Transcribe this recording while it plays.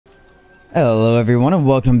Hello everyone and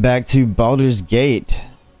welcome back to Baldur's Gate.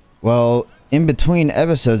 Well, in between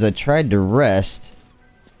episodes I tried to rest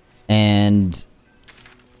and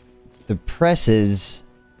the presses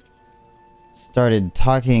started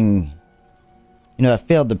talking. I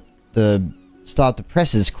failed to stop the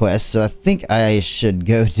presses quest, so I think I should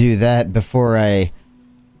go do that before I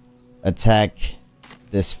attack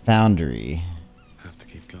this foundry. Have to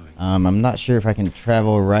keep going. I'm not sure if I can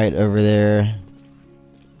travel right over there.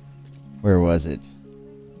 Where was it?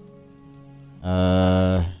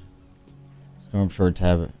 Stormshore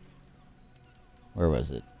Tavern. Where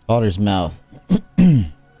was it? Baldur's Mouth.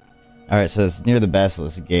 Alright, so it's near the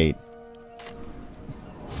Basilisk Gate.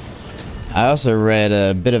 I also read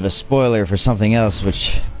a bit of a spoiler for something else,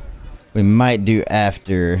 which we might do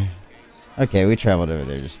after. Okay, we traveled over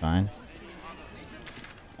there just fine.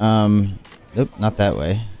 Nope, not that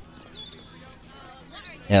way.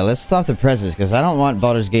 Yeah, let's stop the presses, because I don't want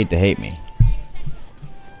Baldur's Gate to hate me.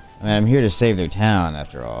 I mean, I'm here to save their town,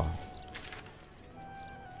 after all.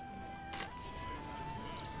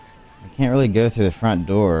 I can't really go through the front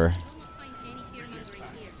door.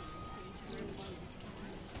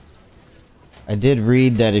 I did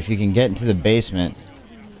read that if you can get into the basement,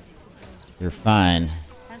 you're fine.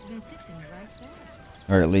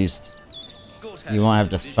 Or at least, you won't have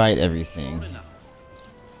to fight everything.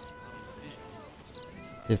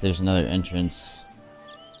 See if there's another entrance.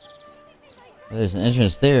 Well, there's an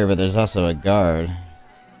entrance there, but there's also a guard. Well,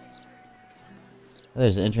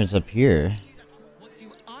 there's an entrance up here.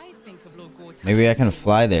 Maybe I can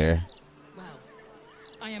fly there. Well,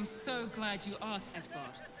 I am so glad you asked,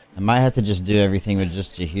 Edvard. I might have to just do everything with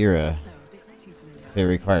just Jahira if it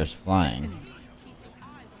requires flying.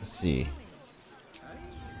 Let's see.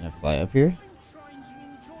 Can I fly up here?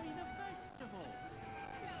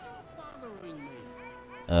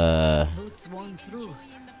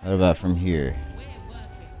 What about from here?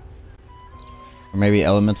 Or maybe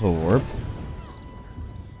elemental warp?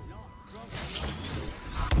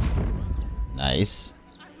 Nice.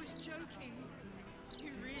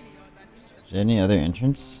 Is there any other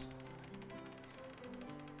entrance?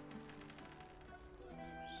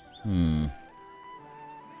 What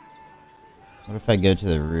if I go to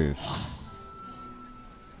the roof?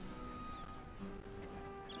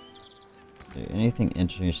 Is there anything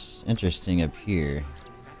interesting up here?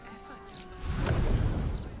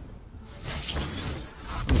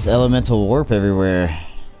 There's elemental warp everywhere.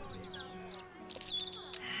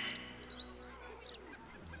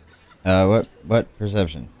 What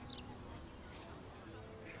perception?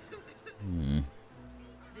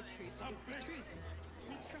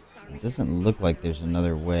 It doesn't look like there's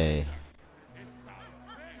another way.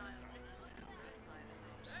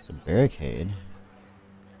 It's a barricade.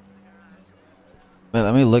 Wait,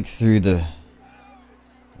 let me look through the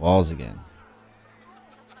walls again.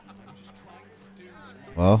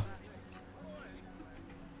 Well,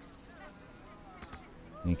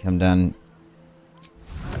 can you come down?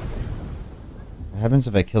 What happens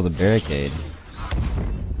if I kill the barricade?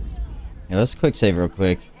 Yeah, let's quick save real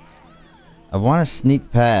quick. I want to sneak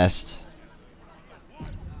past.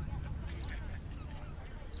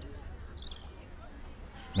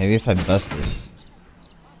 Maybe if I bust this.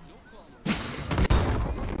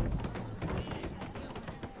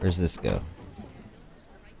 Where's this go?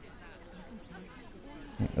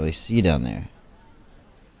 Can't really see down there.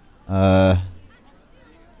 Can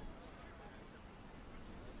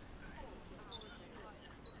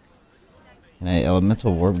I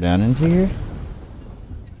elemental warp down into here?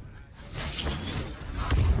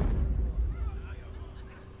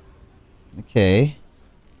 Okay.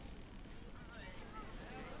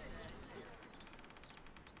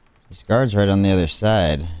 There's guards right on the other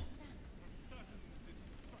side.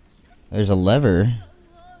 There's a lever.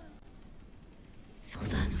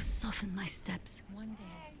 Soften my steps.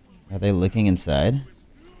 Are they looking inside?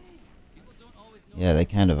 Yeah, they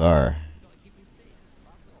kind of are.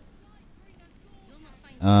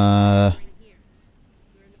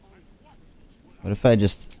 What if I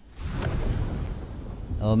just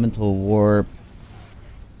elemental warp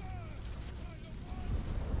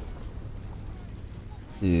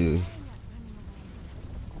to...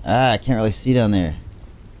 I can't really see down there.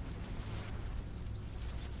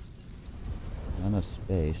 Not enough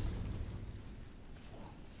space.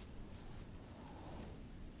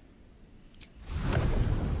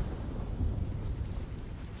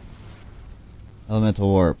 Elemental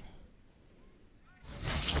warp.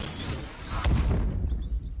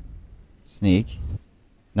 Sneak.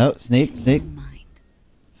 No, sneak.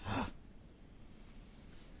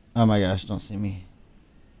 Oh my gosh, don't see me.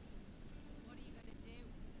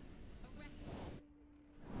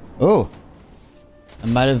 Oh, I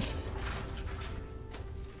might have...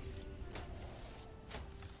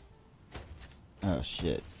 Oh,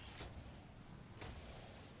 shit.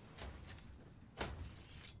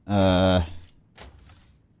 I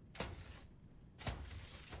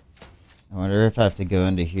wonder if I have to go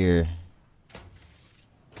into here.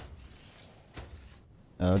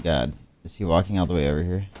 Oh, God. Is he walking all the way over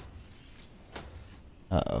here?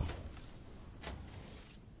 Uh-oh.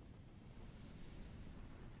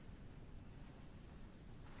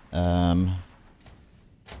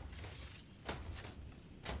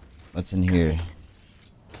 What's in here?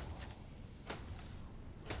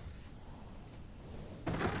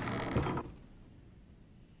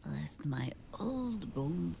 Lest my old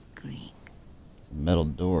bones creak. Metal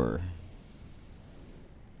door.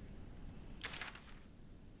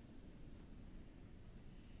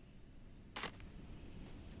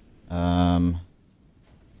 Let's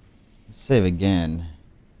save again.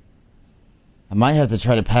 I might have to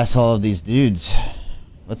try to pass all of these dudes.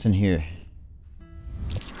 What's in here?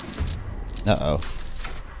 Uh-oh.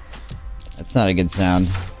 That's not a good sound.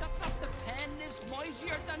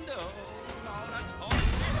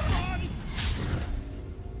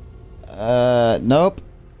 Nope.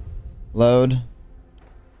 Load.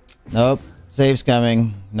 Nope. Save's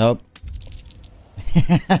coming. Nope.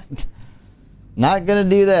 Not gonna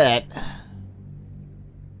do that.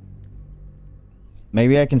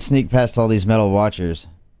 Maybe I can sneak past all these metal watchers.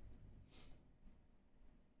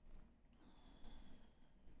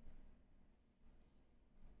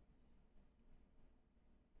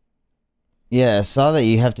 Yeah, I saw that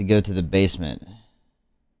you have to go to the basement.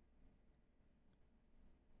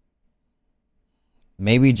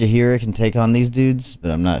 Maybe Jaheira can take on these dudes,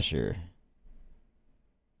 but I'm not sure.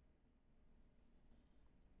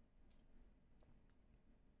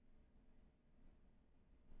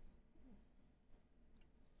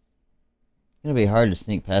 It's gonna be hard to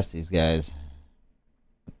sneak past these guys.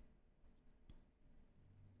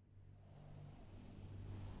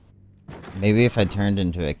 Maybe if I turned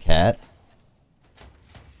into a cat.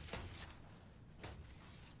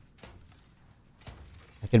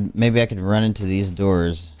 Maybe I could run into these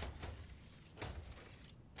doors.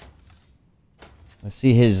 Let's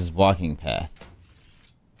see his walking path.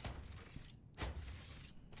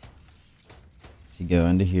 Does he go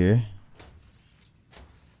into here?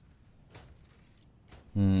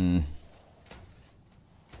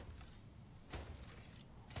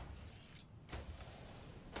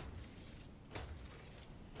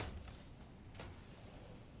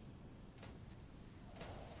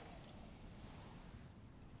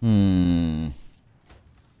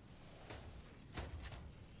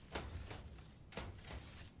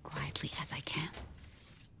 Quietly as I can.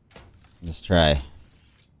 Let's try.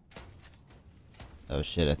 Oh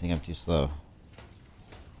shit, I think I'm too slow.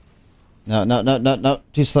 No, no, no, no, no.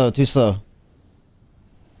 Too slow, too slow.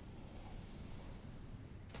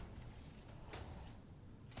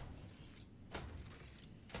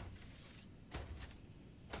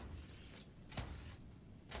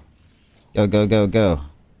 Go, go, go, go.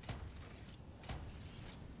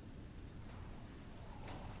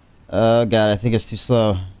 Oh god, I think it's too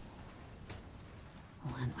slow.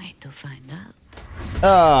 One way to find out.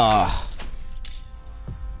 Oh.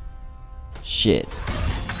 Shit.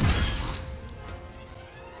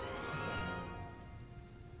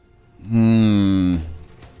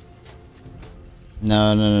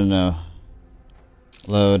 No, no, no, no.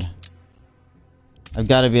 Load. I've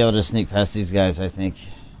got to be able to sneak past these guys, I think.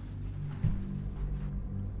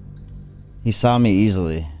 He saw me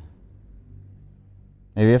easily.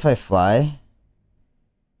 Maybe if I fly?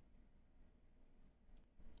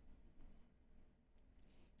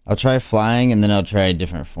 I'll try flying and then I'll try a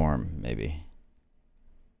different form, maybe.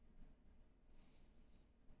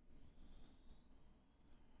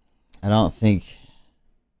 I don't think...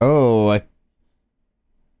 Oh,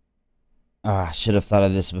 I should have thought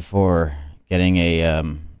of this before getting a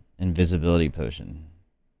invisibility potion.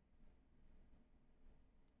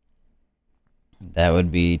 That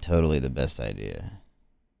would be totally the best idea.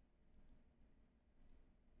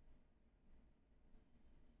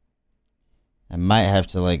 I might have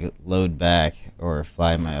to like load back or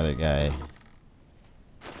fly my other guy.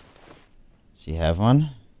 Does she have one?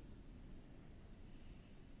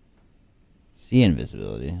 See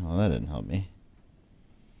invisibility. Well, that didn't help me.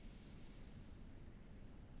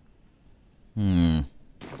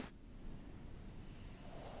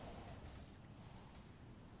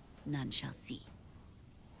 None shall see.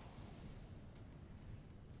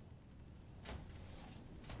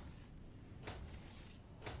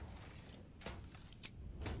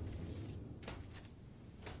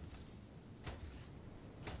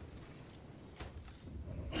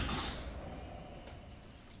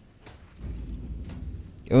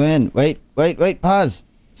 Go in. Wait, wait, wait. Pause.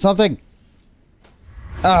 Something.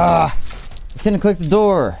 Ah! I couldn't click the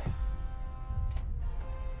door.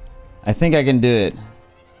 I think I can do it.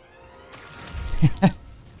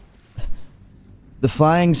 The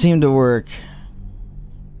flying seemed to work.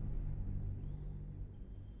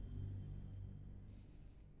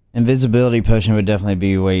 Invisibility potion would definitely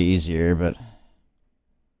be way easier, but...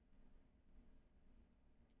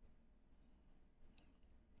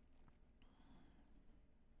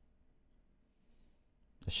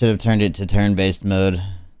 I should have turned it to turn-based mode.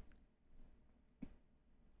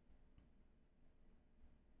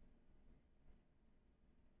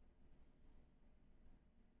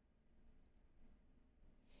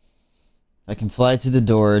 I can fly to the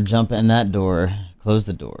door, jump in that door, close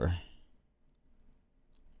the door.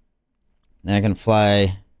 Then I can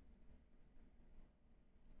fly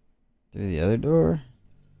through the other door.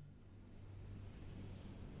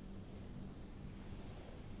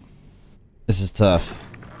 This is tough.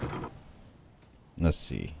 Let's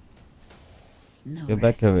see. No Go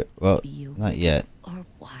back rest, over. Well, be you not yet. or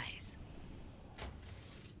wise.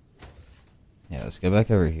 Yeah, let's go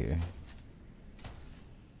back over here.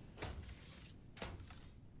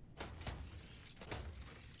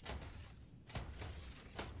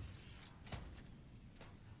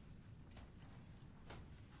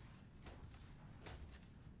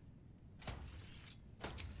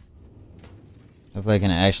 Hopefully I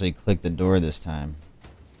can actually click the door this time.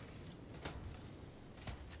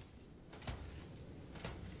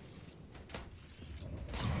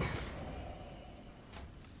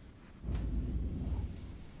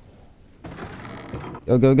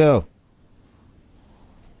 Go, go, go.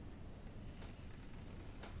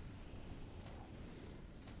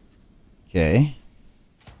 Okay.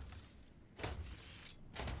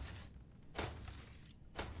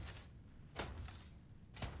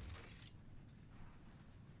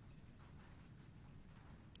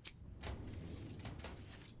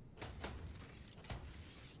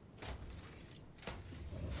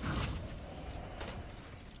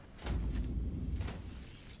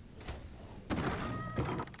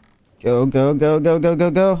 Go, go, go, go, go, go,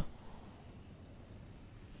 go.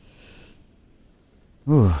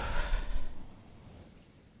 Whew.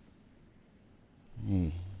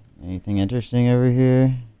 Hey, anything interesting over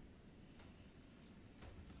here?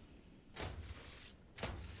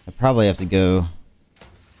 I probably have to go.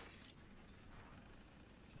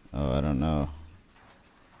 Oh, I don't know.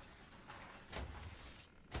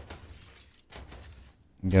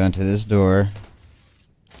 Go into this door.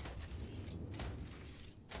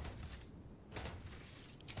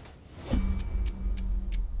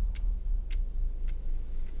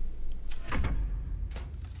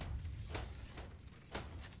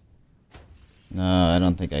 No, I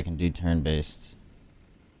don't think I can do turn-based.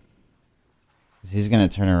 'Cause he's gonna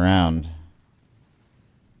turn around.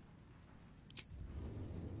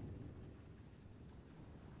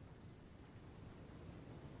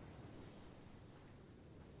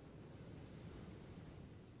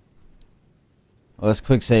 Well, let's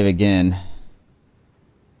quick save again.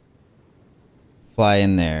 Fly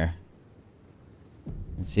in there.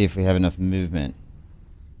 And see if we have enough movement.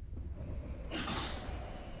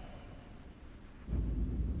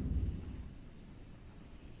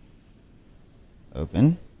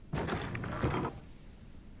 Open.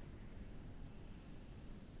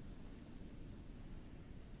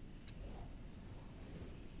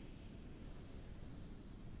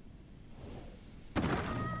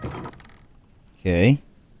 Okay.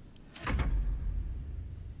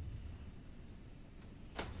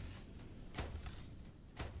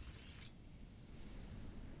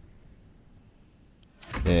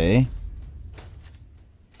 Okay.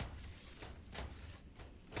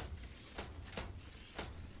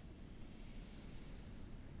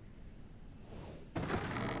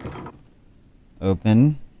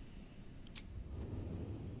 Open.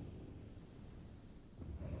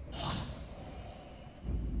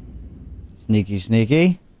 Sneaky,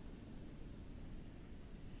 sneaky.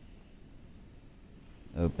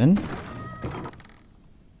 Open.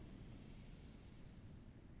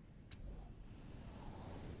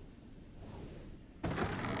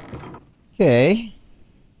 Okay.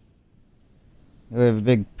 We have a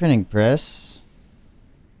big printing press.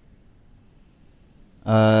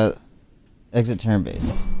 Exit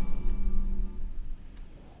turn-based.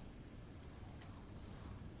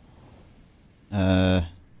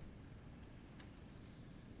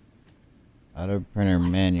 Auto printer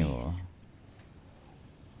manual.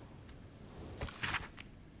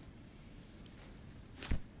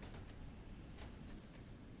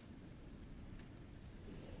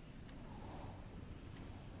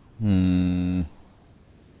 Hmm.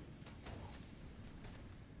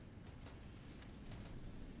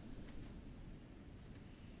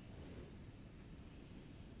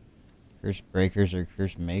 Curse breakers or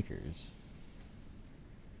curse makers?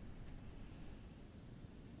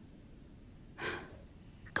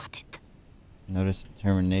 Got it. Notice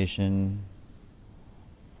determination.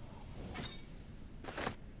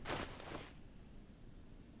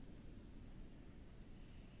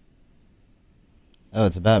 Oh,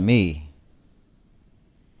 it's about me.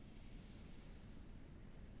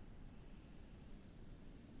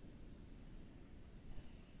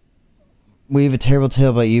 Weave a terrible tale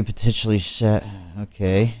about you potentially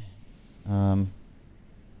okay. Well,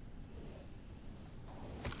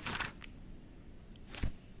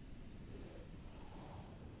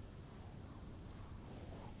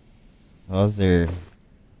 is there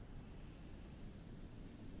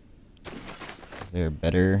a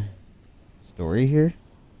better story here?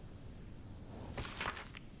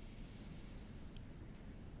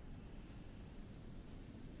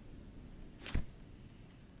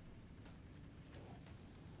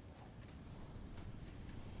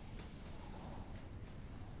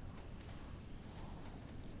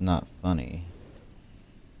 It's not funny.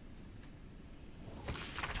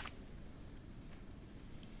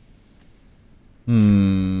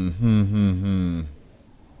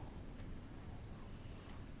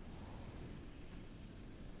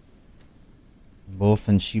 Wolf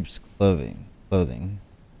in sheep's clothing. What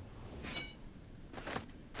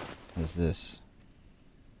is this?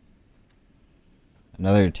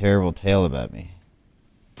 Another terrible tale about me.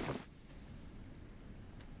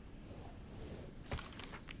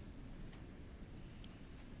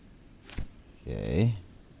 Okay.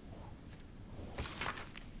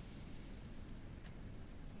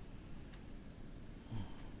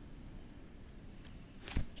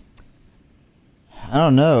 I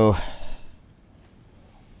don't know.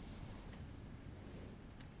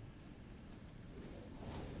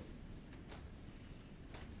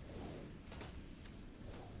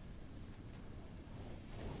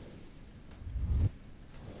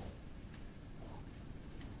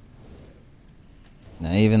 Can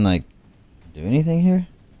I even, like, do anything here?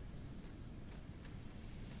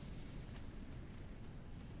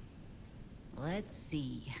 Let's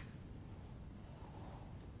see.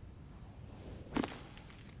 Do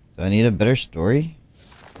I need a better story?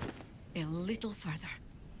 A little further.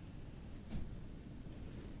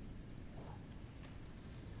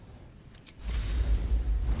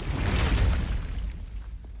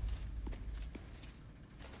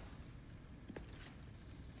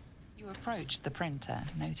 You approach the printer,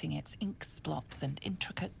 noting its ink splots and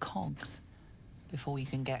intricate cogs. Before you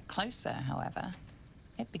can get closer, however,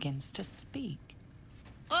 it begins to speak.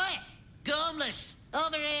 Oi! Gormless!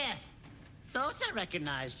 Over here! Thought I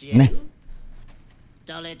recognized you.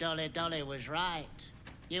 Dolly was right.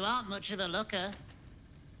 You aren't much of a looker.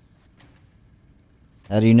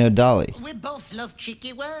 How do you know Dolly? We both love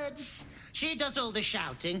cheeky words. She does all the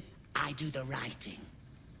shouting, I do the writing.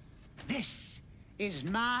 This is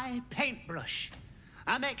my paintbrush.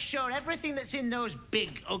 I make sure everything that's in those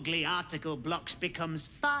big, ugly article blocks becomes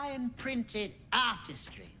fine printed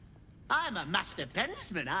artistry. I'm a master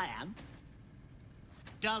pensman, I am.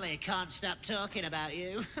 Dolly can't stop talking about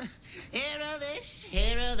you. Hero this,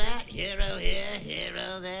 hero that, hero here,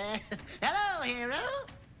 hero there. Hello, hero.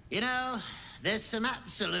 You know, there's some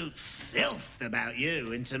absolute filth about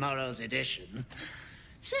you in tomorrow's edition.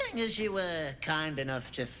 Seeing as you were kind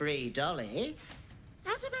enough to free Dolly,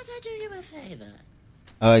 how's about I do you a favor?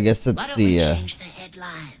 Oh, I guess that's Why don't the, we change the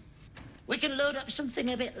headline? We can load up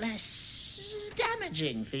something a bit less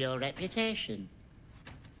damaging for your reputation.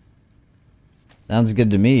 Sounds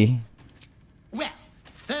good to me. Well,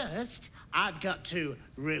 first, I've got to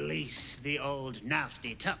release the old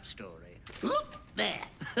nasty top story. Oop, there.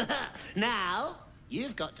 Now,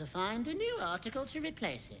 you've got to find a new article to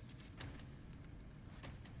replace it.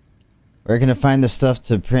 Where can I find the stuff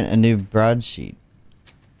to print a new broadsheet?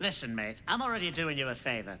 Listen, mate, I'm already doing you a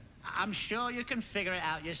favor. I'm sure you can figure it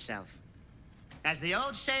out yourself. As the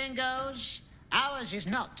old saying goes, ours is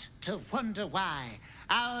not to wonder why.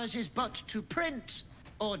 Ours is but to print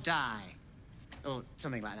or die. Or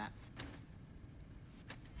something like that.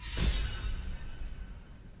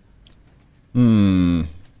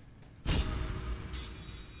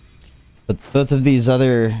 But both of these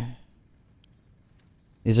are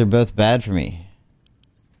both bad for me.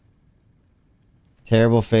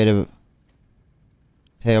 Terrible fate,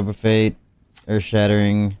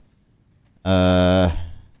 earth-shattering,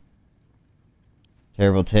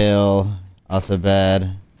 terrible tale, also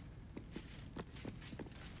bad.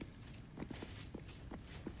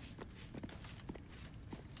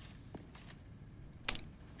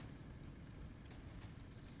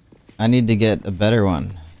 I need to get a better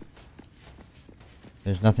one.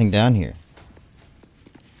 There's nothing down here.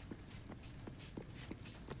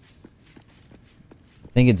 I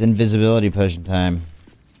think it's invisibility potion time.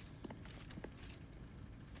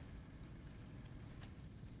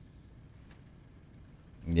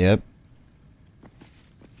 Yep.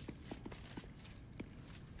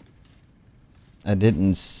 I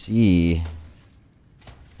didn't see.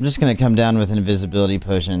 I'm just gonna come down with an invisibility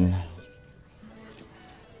potion.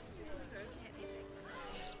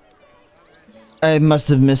 I must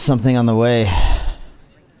have missed something on the way.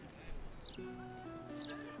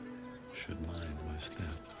 Should mind my step.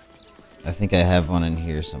 I think I have one in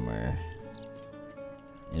here somewhere.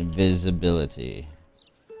 Invisibility.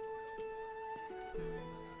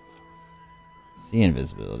 See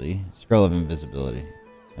invisibility. Scroll of invisibility.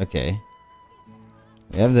 Okay.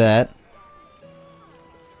 We have that.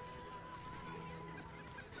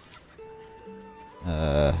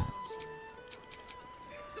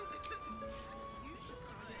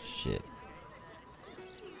 Shit.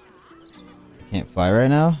 I can't fly right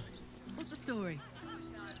now? What's the story?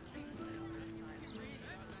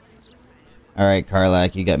 Alright,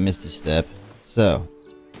 Karlak, you got Misty Step. So,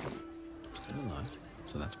 Still alive,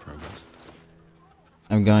 so that's progress.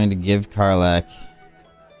 I'm going to give Karlak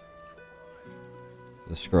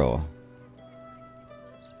the scroll.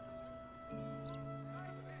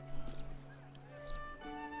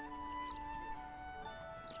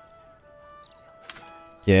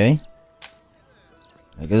 Okay.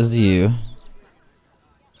 That goes to you.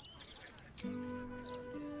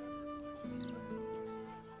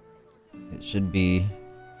 It should be...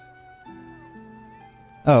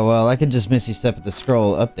 Oh, well, I could just Misty Step at the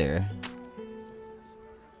scroll up there.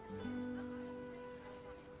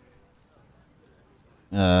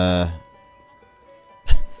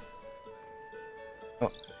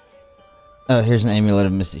 Oh, here's an amulet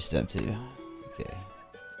of Misty Step, too. Okay.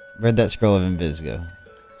 Where'd that scroll of Invis go?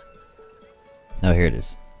 Oh, here it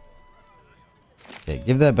is. Okay,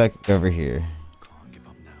 give that back over here. Can't give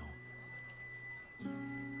up now.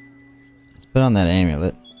 Let's put on that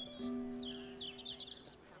amulet.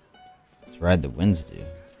 Let's ride the winds, dude.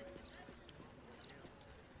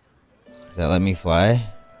 Does that let me fly?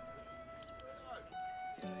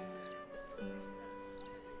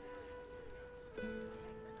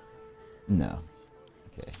 No.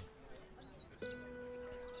 Okay.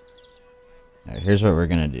 Alright, here's what we're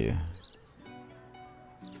gonna do.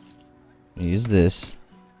 Use this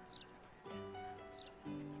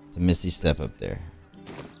to Misty Step up there.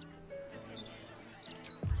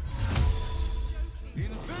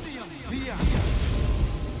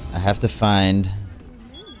 I have to find...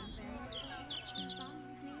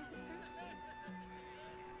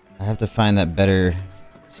 I have to find that better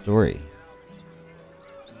story.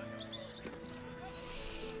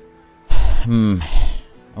 I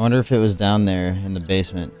wonder if it was down there in the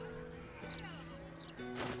basement.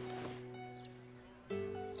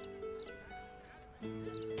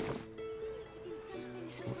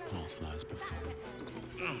 What path lies before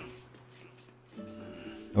me?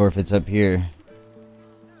 Or if it's up here.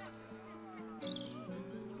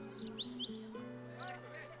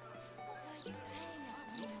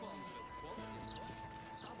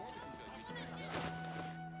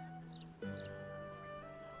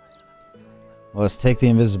 Well, let's take the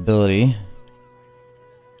invisibility.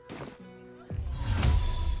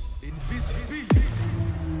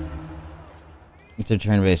 Into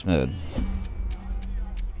turn-based mode.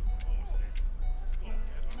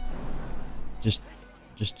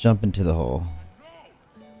 Just jump into the hole.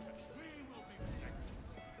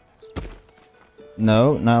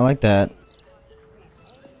 No, not like that.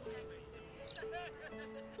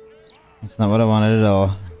 That's not what I wanted at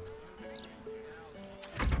all.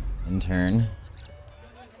 In turn.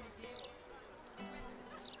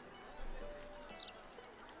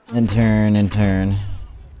 In turn, in turn.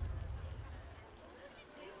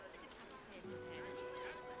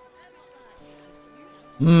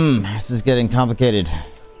 This is getting complicated.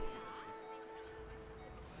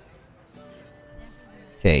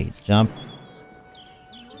 Okay, jump.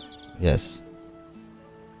 Yes.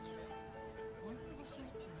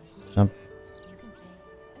 Jump.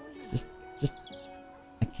 Just,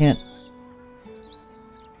 I can't.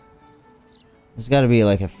 There's gotta be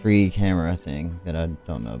like a free camera thing that I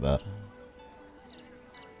don't know about.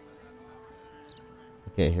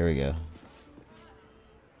 Okay, here we go.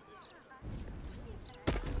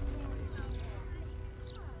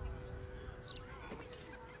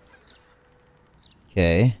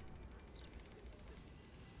 Okay.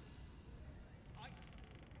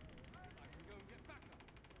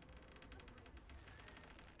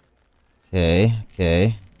 Okay,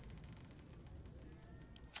 okay.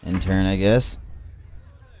 In turn, I guess.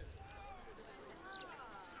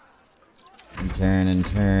 And turn and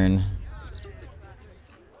turn.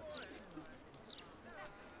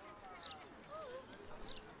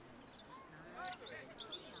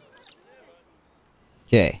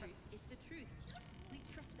 Okay.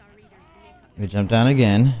 We jump down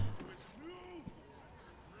again.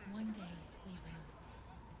 One day we will.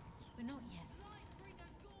 But not yet.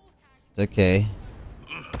 It's okay.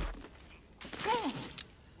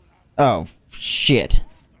 Oh, shit.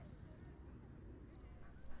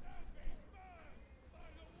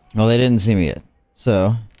 Well, they didn't see me yet.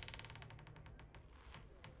 So,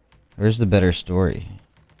 where's the better story?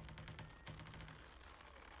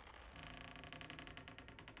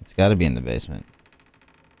 It's gotta be in the basement.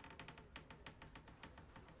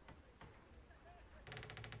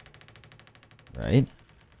 Right?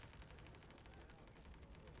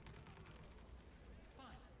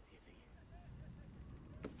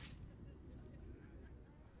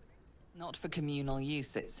 Not for communal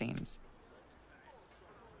use, it seems.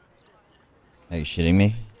 Are you shitting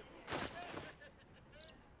me?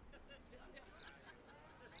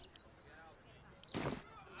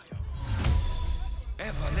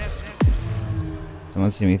 Someone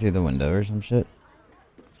see me through the window or some shit?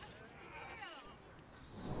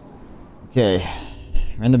 Okay,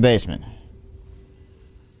 we're in the basement.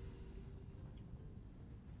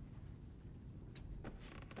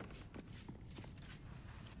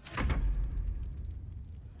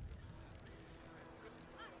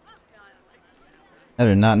 I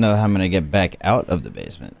do not know how I'm gonna get back out of the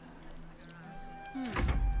basement.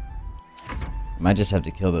 I might just have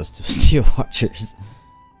to kill those two steel watchers.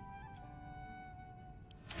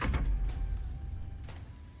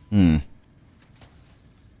 And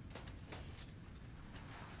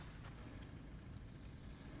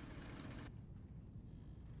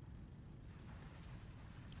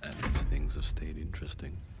these things have stayed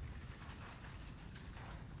interesting.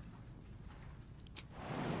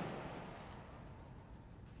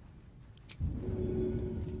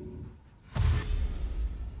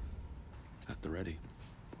 At the ready.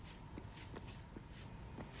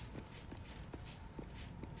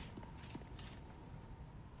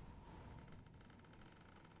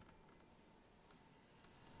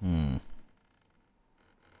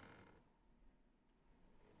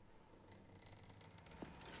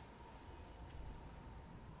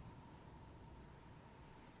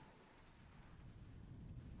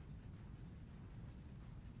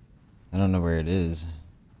 I don't know where it is.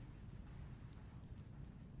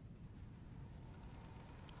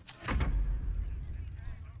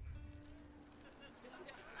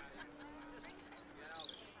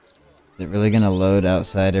 Is it really gonna load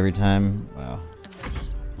outside every time? Wow. I'm ready.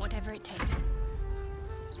 Whatever it takes.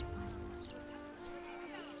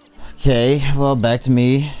 Okay, well, back to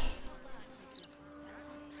me.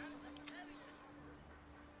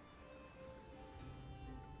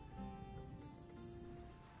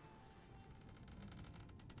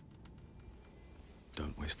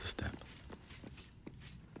 Don't waste a step.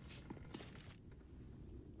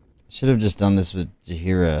 Should have just done this with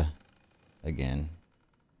Jahira again.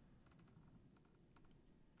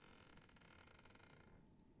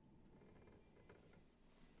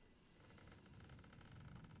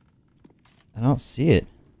 I don't see it.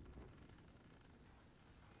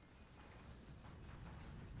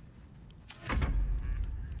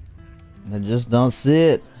 I just don't see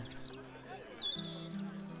it.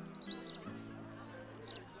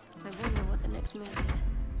 I wonder what the next move is.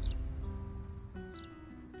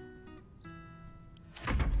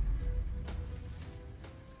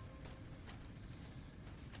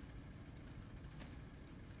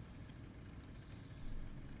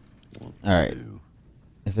 All right.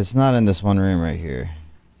 If it's not in this one room right here.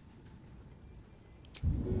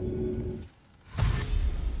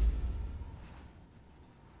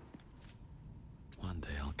 One day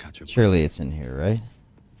I'll catch up. Surely it's in here, right?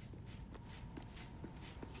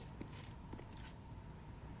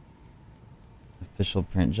 Official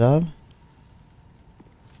print job.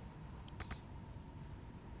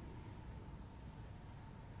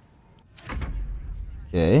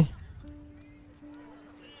 Okay.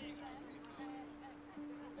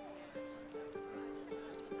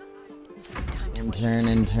 There's no time to In waste. turn,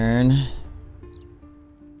 in turn.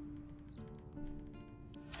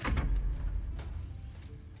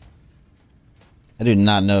 I do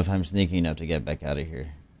not know if I'm sneaky enough to get back out of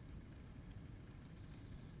here.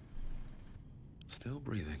 Still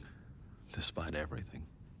breathing, despite everything.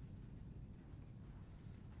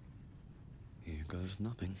 Here goes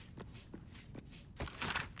nothing.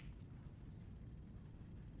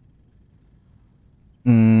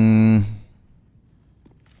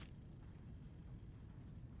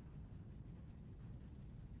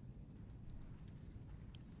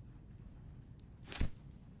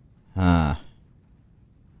 Huh.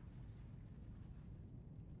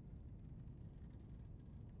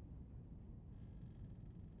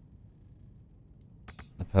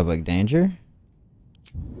 A public danger?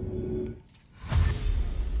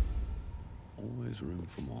 Always room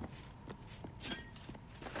for more.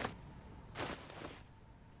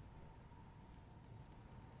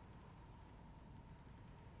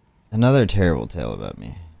 Another terrible tale about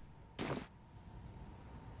me.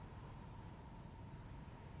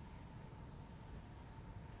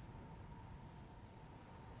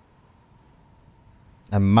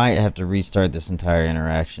 I might have to restart this entire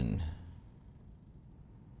interaction.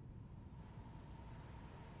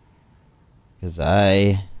 Because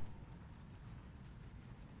I'm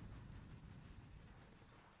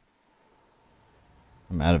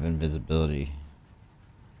out of invisibility.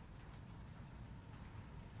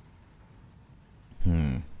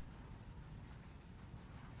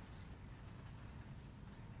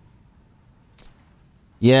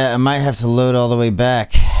 Yeah, I might have to load all the way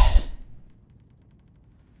back.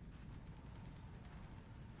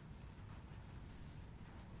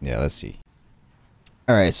 Yeah, let's see.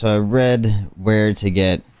 Alright, so I read where to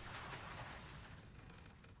get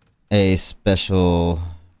a special,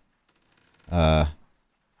 I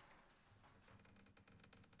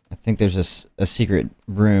think there's a secret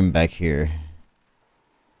room back here.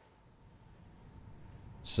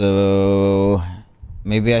 So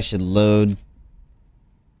maybe I should load.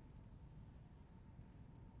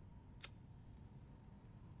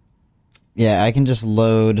 Yeah, I can just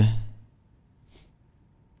load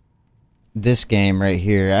this game right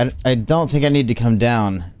here. I don't think I need to come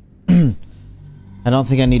down. I don't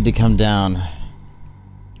think I need to come down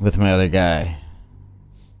with my other guy.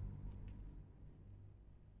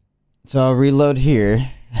 So I'll reload here.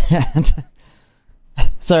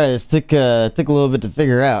 Sorry, this took a little bit to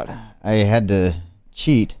figure out. I had to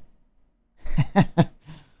cheat.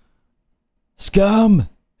 Scum!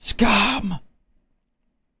 Scum!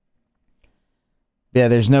 Yeah,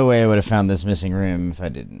 there's no way I would have found this missing room if I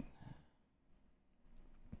didn't.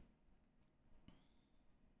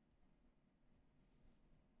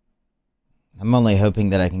 I'm only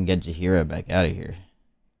hoping that I can get Jahira back out of here.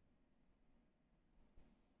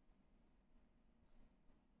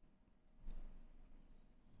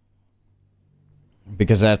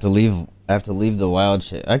 Because I have to leave the wild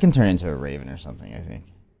shit. I can turn into a raven or something, I think.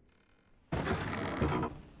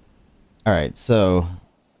 Alright, so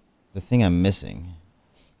the thing I'm missing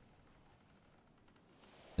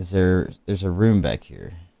is there's a room back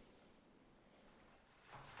here.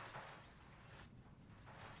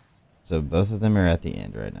 So both of them are at the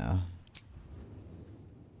end right now.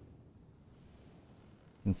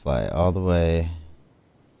 You can fly all the way.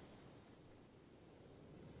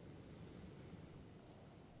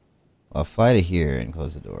 I'll fly to here and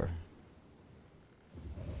close the door.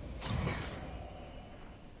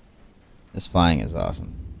 This flying is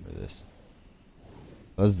awesome for this.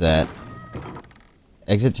 Close that.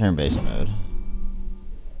 Exit turn-based mode.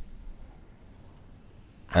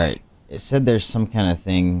 Alright. It said there's some kind of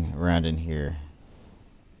thing around in here.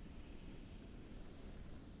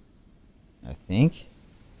 I think.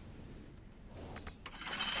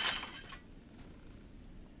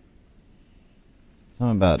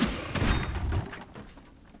 Something about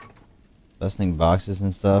busting boxes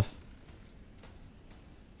and stuff.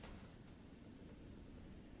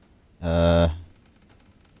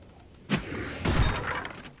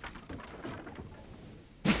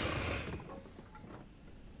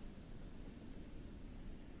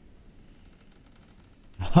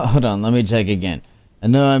 Hold on, let me check again. I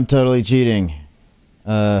know I'm totally cheating.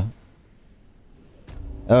 Oh,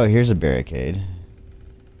 here's a barricade.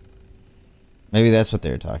 Maybe that's what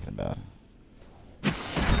they were talking about.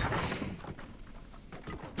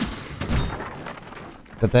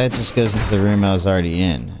 But that just goes into the room I was already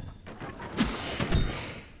in.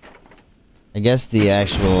 I guess the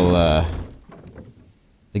actual,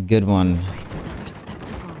 the good one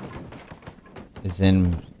is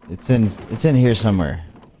in, it's in here somewhere.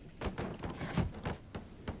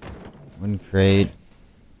 Wooden crate.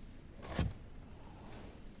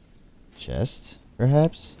 Chest,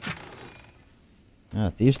 perhaps?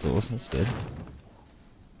 Ah, thieves' tools, that's good.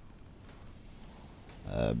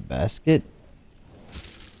 Basket?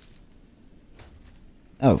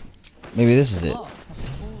 Oh, maybe this is it. Block has a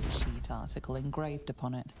board sheet article engraved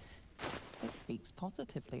upon it. It speaks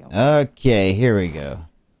positively of Okay, here we go.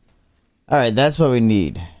 Alright, that's what we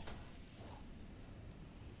need.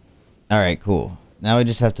 Alright, cool. Now we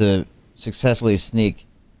just have to successfully sneak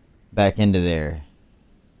back into there.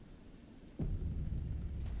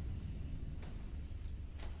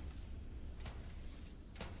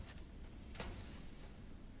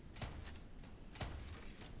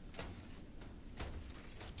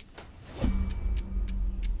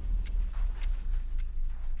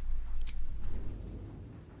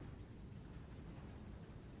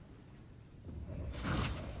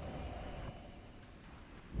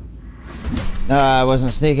 I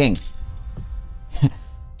wasn't sneaking.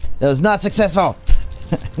 That was not successful.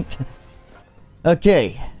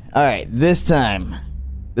 Okay. Alright, this time.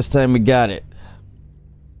 This time we got it.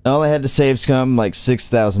 All I had to save scum like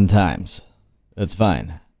 6,000 times. That's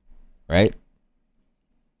fine. Right?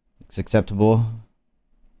 It's acceptable.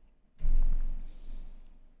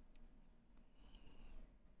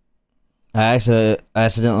 I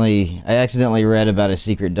accidentally read about a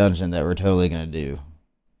secret dungeon that we're totally gonna do.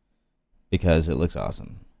 Because it looks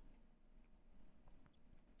awesome.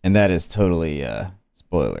 And that is totally,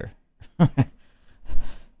 spoiler.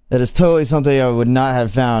 That is totally something I would not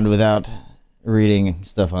have found without reading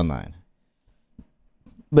stuff online.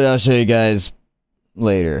 But I'll show you guys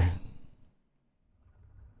later.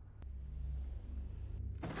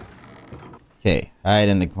 Okay, hide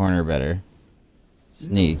in the corner better.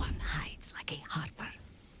 Sneak. No one hides like a harper.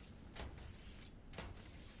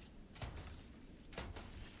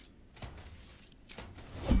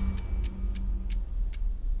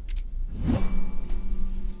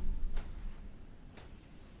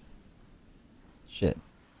 Shit.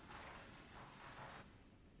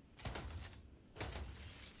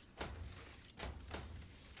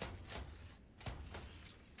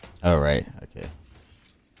 Oh, right. Okay.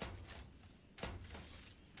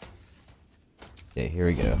 Okay, here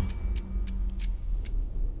we go.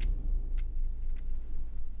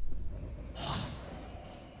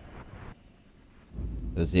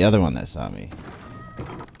 It was the other one that saw me.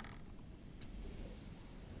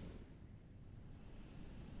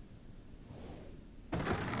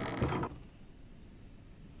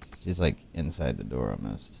 She's like inside the door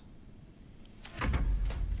almost.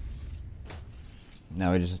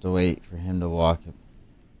 Now we just have to wait for him to walk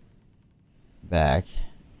back.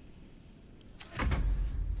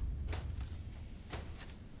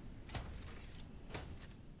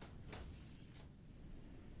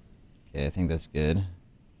 Okay, I think that's good.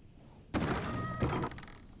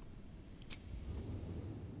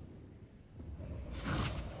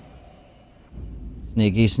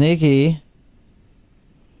 Sneaky, sneaky.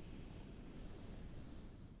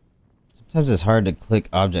 Sometimes it's hard to click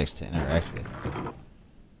objects to interact with.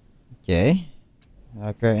 Okay.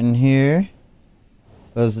 Walk right in here.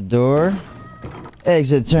 Close the door.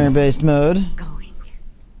 Exit turn-based mode. Going.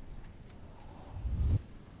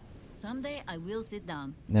 Someday I will sit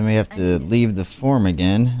down. Then we have to leave the form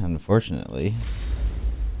again, unfortunately.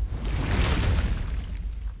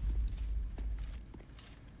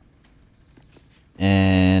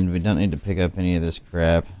 And we don't need to pick up any of this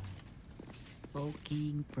crap.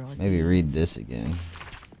 Maybe read this again.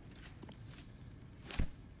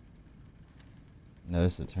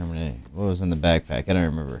 Notice the terminate. What was in the backpack? I don't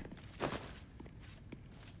remember.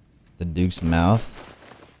 The Duke's mouth.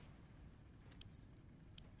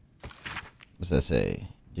 What's that say?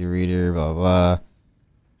 Dear reader, blah blah.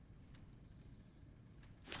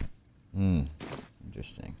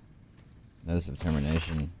 Interesting. Notice of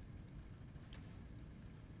termination.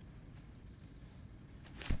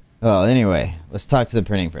 Well, anyway, let's talk to the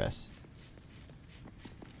printing press.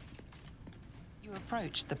 You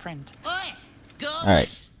approach the print. Oi! Go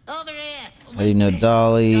Alright. over here. How do you know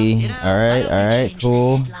Dolly? Alright,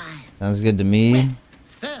 cool. Sounds good to me.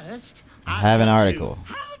 First, I have an I'll go to- article.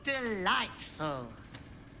 How delightful.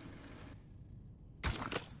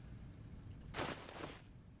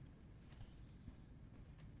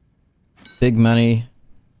 Big money.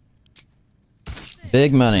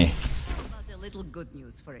 Big money. About a little good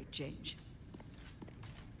news for a change.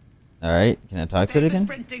 Alright, can I talk to it Paper's again?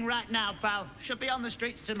 printing right now, pal. Should be on the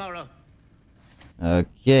streets tomorrow.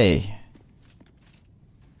 Okay.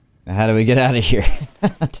 Now how do we get out of here?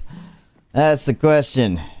 That's the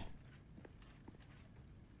question.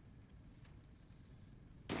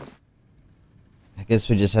 I guess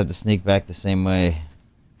we just have to sneak back the same way.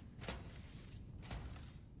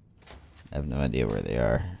 I have no idea where they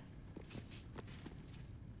are.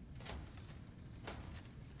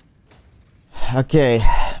 Okay.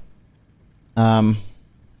 Can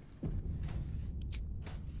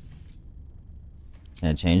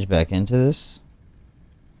I change back into this?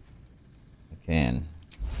 I can.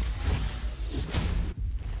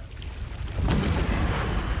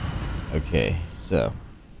 Okay, so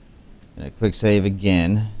gonna quick save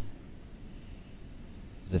again.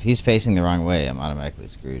 Because if he's facing the wrong way, I'm automatically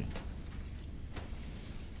screwed.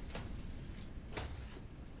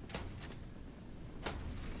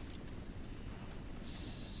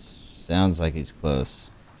 Sounds like he's close.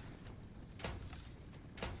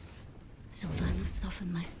 Sylvanus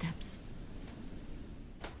softened my steps.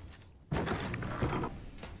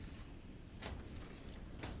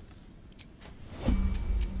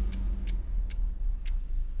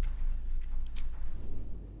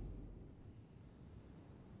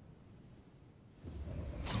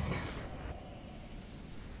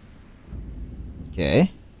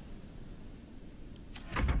 Okay.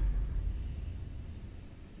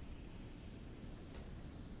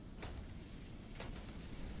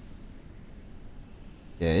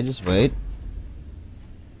 Okay, just wait.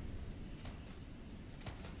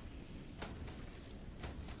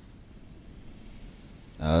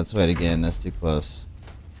 Oh, let's wait again. That's too close.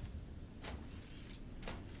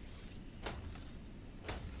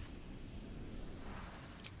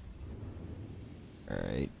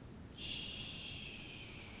 Alright.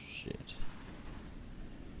 Shit.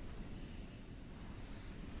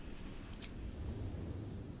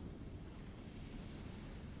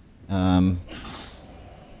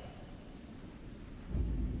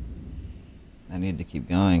 I need to keep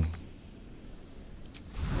going.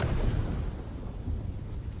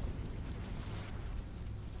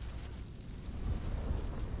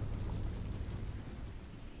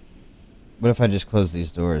 What if I just close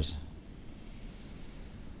these doors?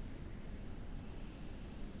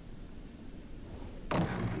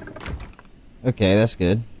 Okay, that's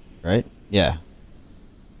good. Right? Yeah.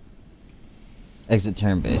 Exit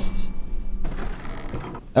turn-based.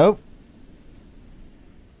 Oh!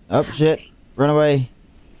 Oh, shit. Run away.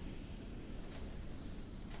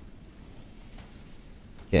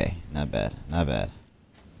 Okay, not bad. Not bad.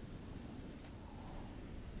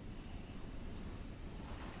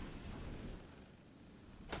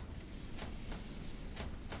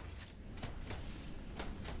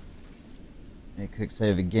 Quick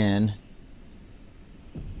save again.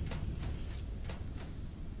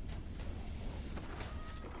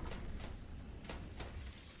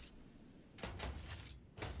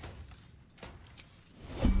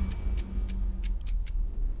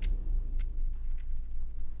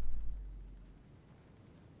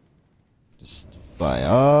 Just fly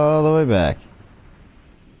all the way back.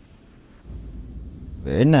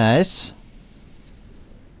 Very nice.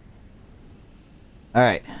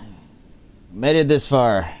 Alright. Made it this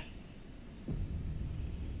far.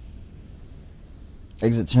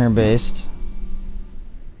 Exit turn based.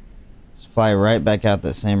 Just fly right back out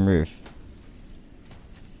that same roof.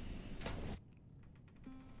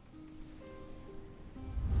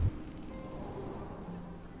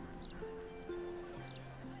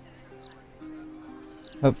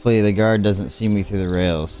 Hopefully the guard doesn't see me through the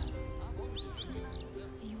rails.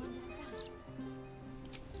 Do you understand?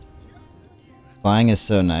 Flying is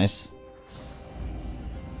so nice.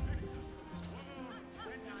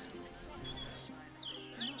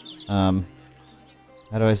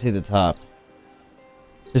 How do I see the top?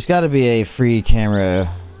 There's got to be a free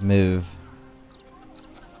camera move.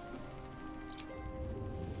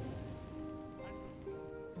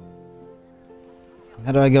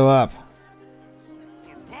 How do I go up?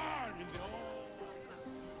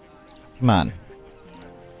 Come on.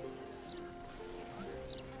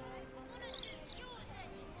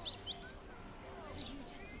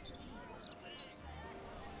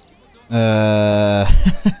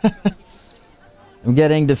 I'm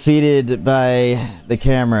getting defeated by the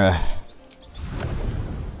camera.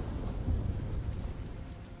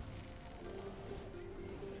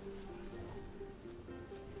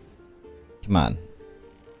 Come on.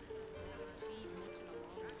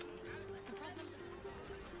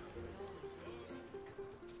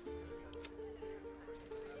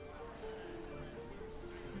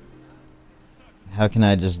 How can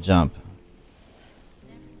I just jump?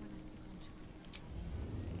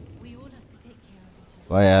 We all have to take care of each other.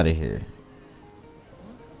 Fly out of here.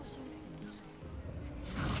 Once the washing is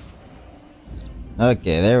finished.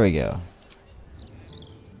 Okay, there we go.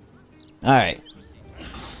 Alright.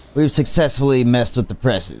 We've successfully messed with the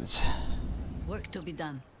presses. Work to be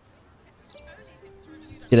done.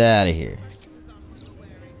 Get out of here.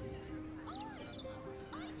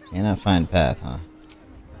 Cannot find path, huh?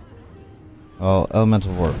 Well,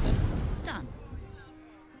 elemental warp then. Done.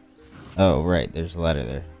 Oh, right. There's a ladder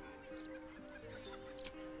there.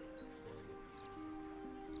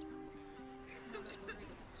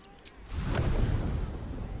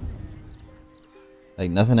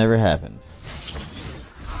 Like nothing ever happened.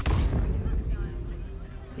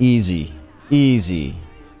 Easy. Easy.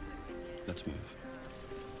 Let's move.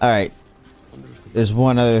 Alright. There's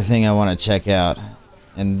one other thing I want to check out.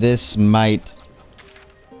 And this might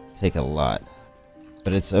take a lot.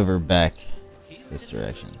 But it's over back this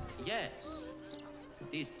direction. Yes.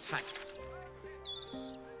 It is tight.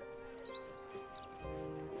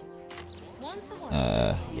 Once the washing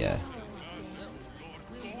Yeah.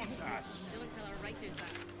 Don't tell our writers that.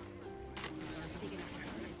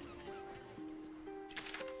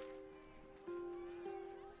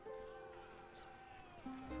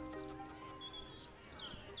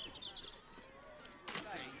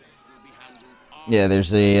 Yeah,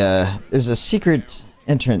 there's a secret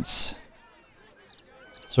entrance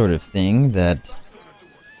sort of thing that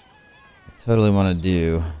I totally want to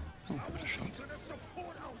do. I'll have it a shot.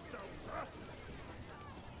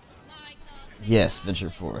 Yes, venture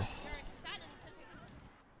forth.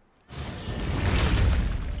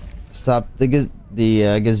 Stop the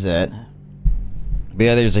Gazette. But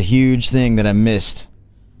yeah, there's a huge thing that I missed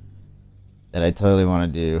that I totally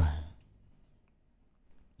want to do.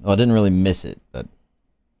 Well, I didn't really miss it, but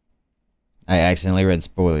I accidentally read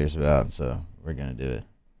spoilers about, so we're gonna do it.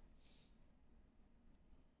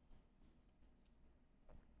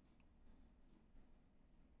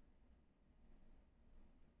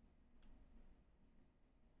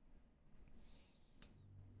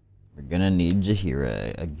 We're gonna need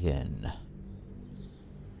Jaheira again.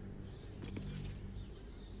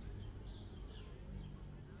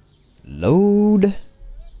 Load.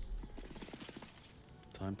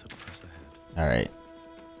 Time to press ahead. Alright.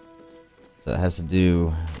 So it has to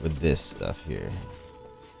do with this stuff here.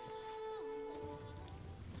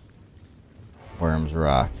 Worms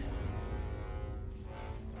Rock.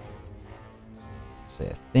 So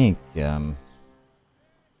I think, no,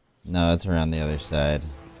 it's around the other side.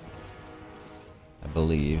 I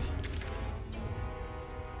believe.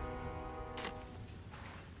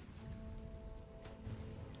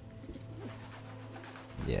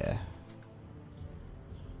 Yeah.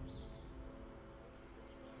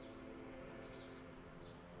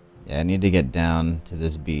 Yeah, I need to get down to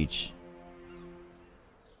this beach.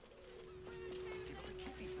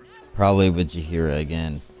 Probably with Jaheira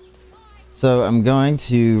again. So I'm going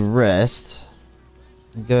to rest.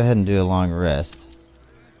 Go ahead and do a long rest.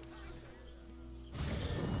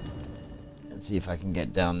 Let's see if I can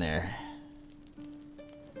get down there.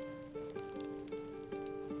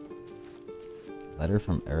 Letter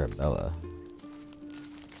from Arabella.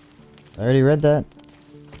 I already read that.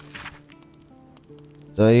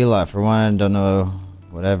 So Eli, for one, don't know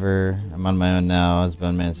whatever. I'm on my own now, as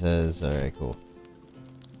Boneman says. Alright, cool.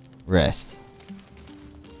 Rest.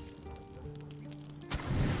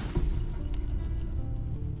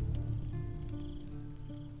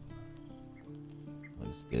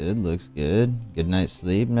 Looks good, looks good. Good night's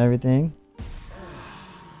sleep and everything.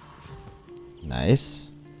 Nice.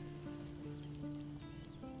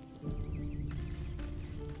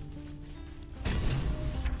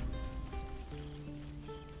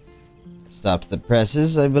 Stopped the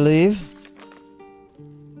presses, I believe.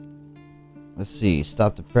 Let's see.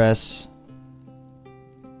 Stop the press.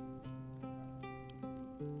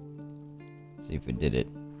 Let's see if we did it.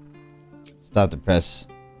 Stop the press.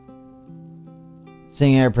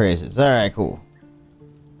 Sing air praises. Alright, cool.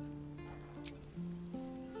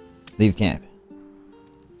 Leave camp.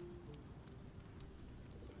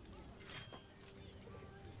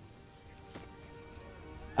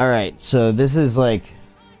 Alright, so this is like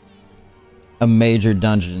a major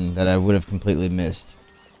dungeon that I would have completely missed.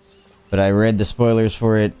 But I read the spoilers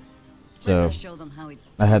for it, so Show them how it's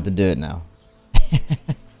I have to do it now. Let's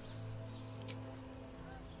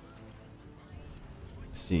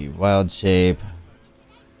see, wild shape.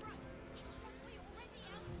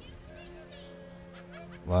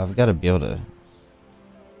 Well, I've got to be able to...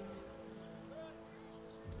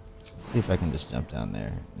 Let's see if I can just jump down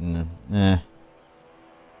there. Nah.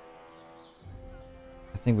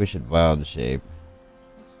 I think we should wild shape.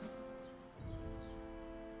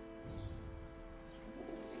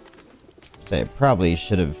 So I probably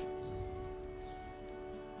should have...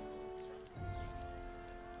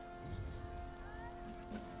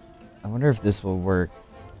 I wonder if this will work.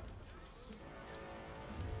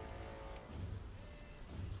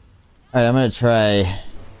 Alright, I'm gonna try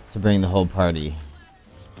to bring the whole party.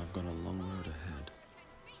 I've got a long road ahead.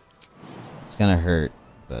 It's gonna hurt,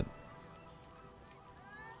 but...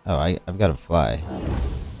 Oh, I've got to fly.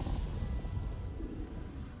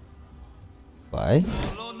 Fly?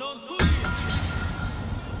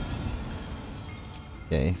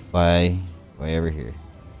 Okay, fly way over here.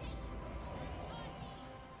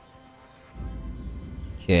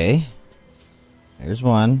 Okay. There's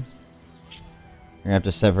one. We're gonna have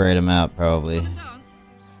to separate them out, probably.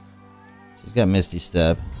 She's got Misty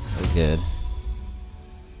Step. That's good.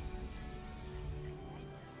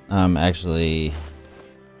 Actually...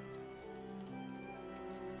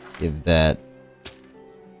 give that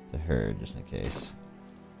to her, just in case.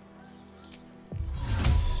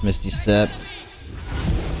 Misty Step.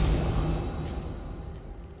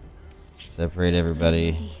 Separate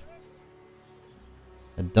everybody.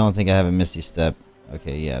 I don't think I have a Misty Step.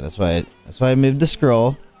 Okay, yeah, that's why I moved the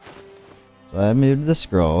scroll. That's why I moved the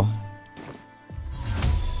scroll.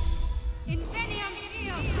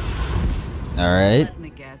 Alright. Let me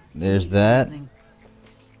guess. There's that.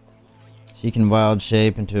 She can wild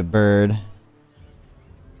shape into a bird.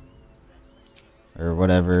 Or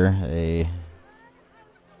whatever.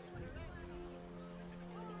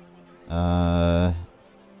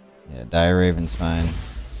 Yeah, Dire Raven's fine.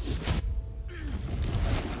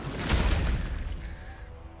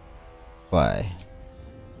 Fly.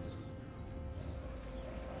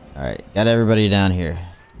 Alright, got everybody down here.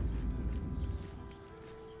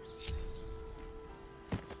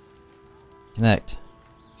 Connect.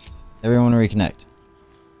 Everyone reconnect.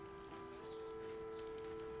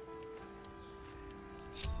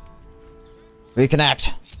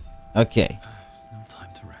 Reconnect! Okay. No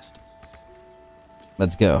time to rest.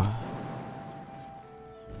 Let's go.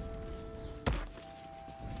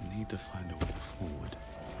 Need to find a way forward.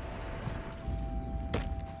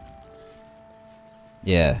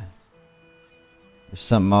 Yeah. There's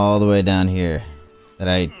something all the way down here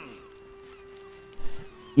that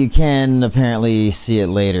you can apparently see it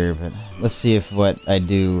later, but let's see if what I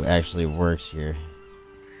do actually works here.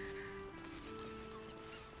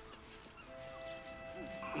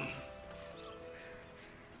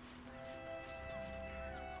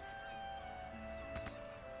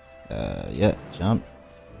 Yeah, jump.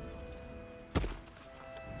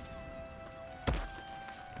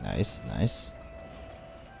 Nice, nice.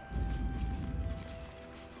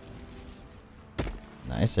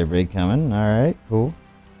 Nice, everybody coming. Alright, cool.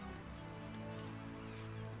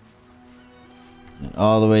 And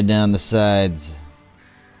all the way down the sides.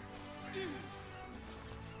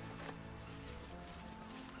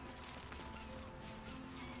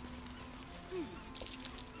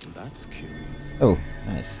 That's curious. Oh,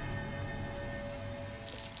 nice.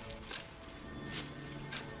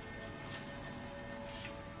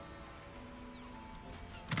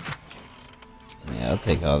 Yeah, I'll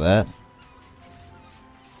take all that.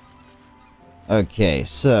 Okay,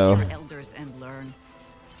 so Your elders and learn.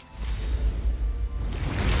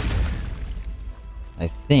 I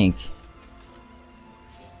think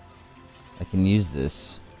I can use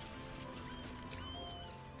this.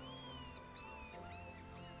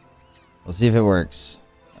 We'll see if it works.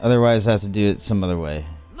 Otherwise, I have to do it some other way.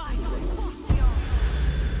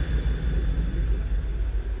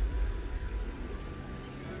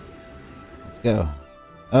 Let's go.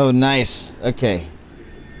 Oh, nice. Okay.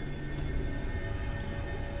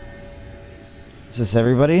 Is this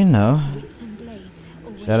everybody? No. Wits and blades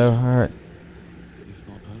always Shadow Heart. If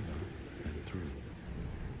not over, then through.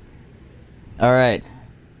 Alright.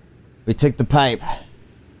 We took the pipe.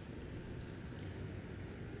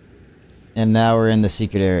 And now we're in the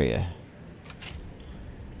secret area.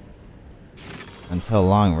 Until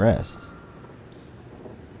long rest.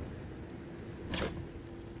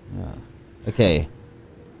 Oh. Okay.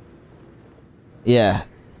 Yeah.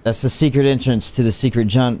 That's the secret entrance to the secret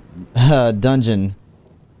dungeon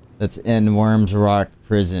that's in Worms Rock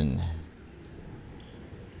Prison.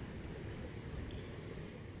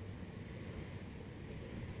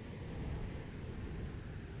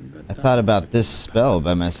 I thought about this spell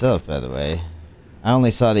by myself, by the way. I only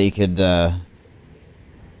saw that you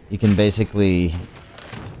can basically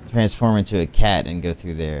transform into a cat and go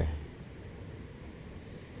through there.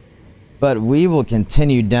 But we will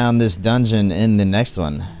continue down this dungeon in the next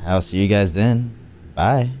one. I'll see you guys then.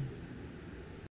 Bye.